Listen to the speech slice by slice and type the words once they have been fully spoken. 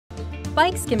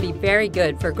Bikes can be very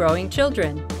good for growing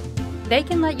children. They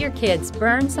can let your kids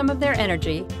burn some of their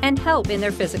energy and help in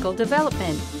their physical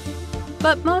development.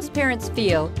 But most parents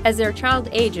feel, as their child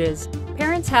ages,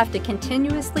 parents have to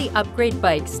continuously upgrade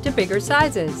bikes to bigger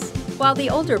sizes, while the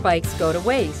older bikes go to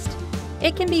waste.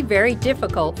 It can be very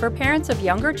difficult for parents of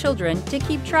younger children to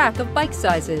keep track of bike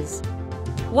sizes.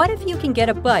 What if you can get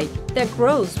a bike that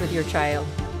grows with your child?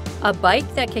 A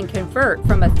bike that can convert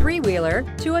from a three-wheeler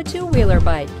to a two-wheeler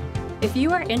bike. If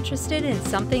you are interested in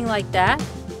something like that,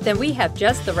 then we have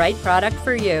just the right product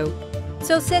for you.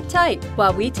 So sit tight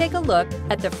while we take a look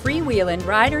at the Wheelin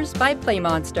Riders by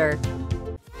PlayMonster.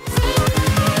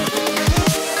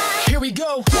 Here we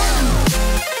go!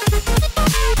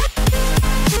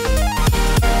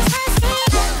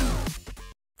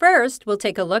 First, we'll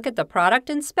take a look at the product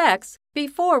and specs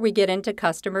before we get into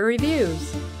customer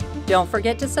reviews. Don't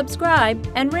forget to subscribe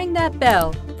and ring that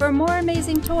bell for more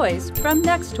amazing toys from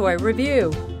Next Toy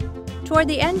Review. Toward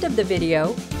the end of the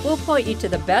video, we'll point you to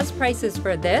the best prices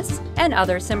for this and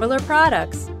other similar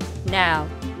products. Now,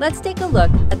 let's take a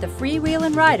look at the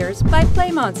Wheelin Riders by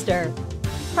PlayMonster.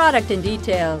 Product and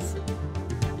details.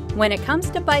 When it comes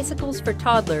to bicycles for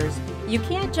toddlers, you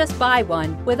can't just buy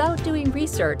one without doing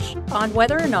research on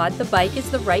whether or not the bike is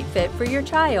the right fit for your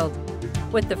child.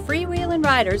 With the Wheelin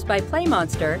Riders by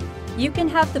PlayMonster, you can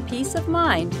have the peace of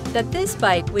mind that this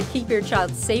bike would keep your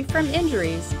child safe from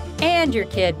injuries and your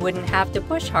kid wouldn't have to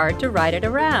push hard to ride it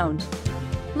around.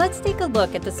 Let's take a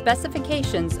look at the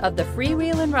specifications of the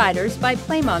Wheelin Riders by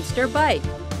PlayMonster bike.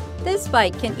 This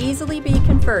bike can easily be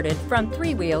converted from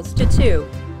 3 wheels to 2.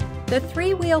 The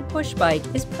 3-wheel push bike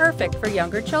is perfect for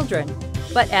younger children,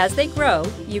 but as they grow,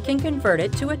 you can convert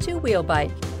it to a 2-wheel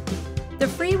bike. The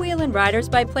Wheelin Riders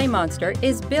by PlayMonster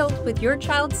is built with your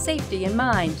child's safety in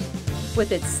mind.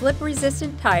 With its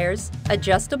slip-resistant tires,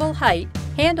 adjustable height,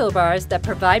 handlebars that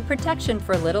provide protection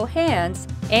for little hands,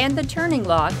 and the turning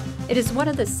lock, it is one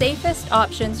of the safest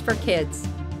options for kids.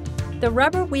 The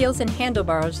rubber wheels and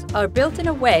handlebars are built in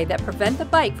a way that prevent the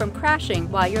bike from crashing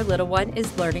while your little one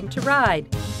is learning to ride.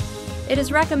 It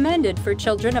is recommended for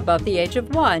children above the age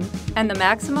of 1, and the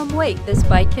maximum weight this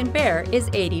bike can bear is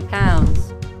 80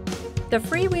 pounds. The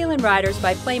Wheelin Riders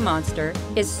by PlayMonster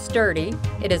is sturdy,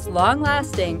 it is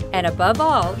long-lasting, and above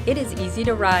all, it is easy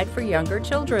to ride for younger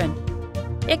children.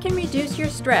 It can reduce your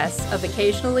stress of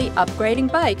occasionally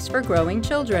upgrading bikes for growing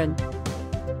children.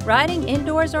 Riding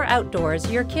indoors or outdoors,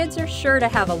 your kids are sure to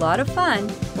have a lot of fun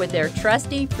with their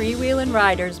trusty Wheelin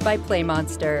Riders by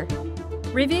PlayMonster.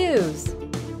 Reviews.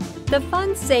 The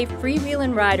fun, safe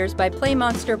Wheelin Riders by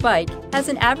PlayMonster bike has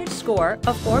an average score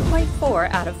of 4.4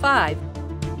 out of 5.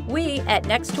 We, at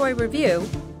Next Toy Review,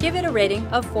 give it a rating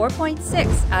of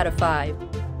 4.6 out of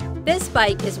 5. This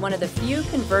bike is one of the few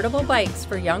convertible bikes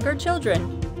for younger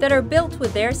children that are built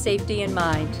with their safety in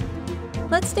mind.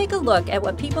 Let's take a look at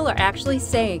what people are actually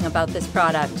saying about this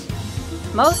product.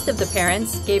 Most of the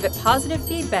parents gave it positive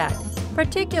feedback,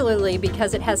 particularly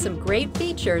because it has some great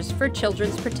features for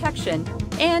children's protection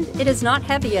and it is not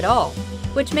heavy at all,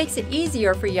 which makes it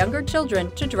easier for younger children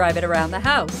to drive it around the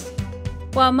house.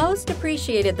 While most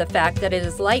appreciated the fact that it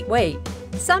is lightweight,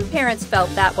 some parents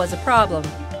felt that was a problem.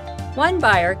 One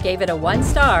buyer gave it a 1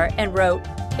 star and wrote,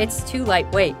 "It's too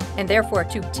lightweight and therefore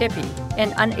too tippy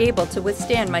and unable to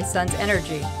withstand my son's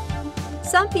energy."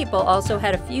 Some people also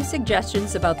had a few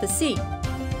suggestions about the seat.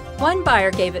 One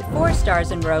buyer gave it 4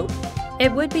 stars and wrote,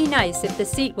 "It would be nice if the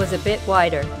seat was a bit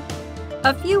wider."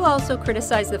 A few also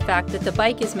criticized the fact that the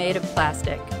bike is made of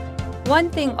plastic. One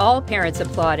thing all parents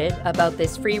applauded about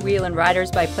this Wheelin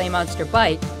Riders by PlayMonster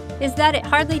bike is that it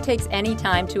hardly takes any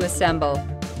time to assemble.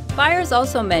 Buyers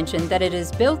also mentioned that it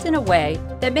is built in a way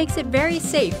that makes it very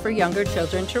safe for younger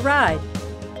children to ride.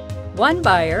 One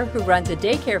buyer, who runs a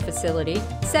daycare facility,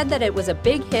 said that it was a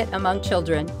big hit among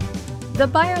children. The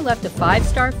buyer left a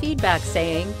 5-star feedback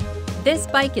saying, "This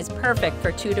bike is perfect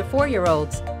for 2 to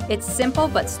 4-year-olds. Its simple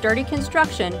but sturdy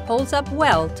construction holds up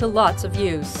well to lots of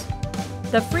use."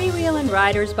 The Wheelin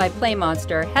Riders by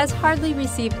PlayMonster has hardly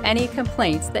received any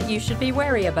complaints that you should be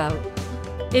wary about.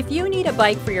 If you need a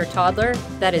bike for your toddler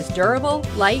that is durable,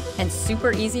 light, and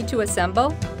super easy to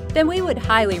assemble, then we would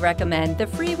highly recommend the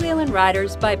Wheelin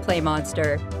Riders by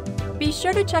PlayMonster. Be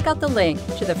sure to check out the link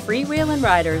to the Wheelin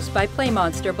Riders by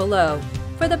PlayMonster below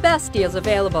for the best deals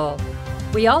available.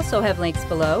 We also have links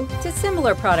below to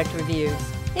similar product reviews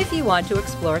if you want to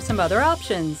explore some other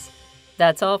options.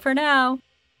 That's all for now.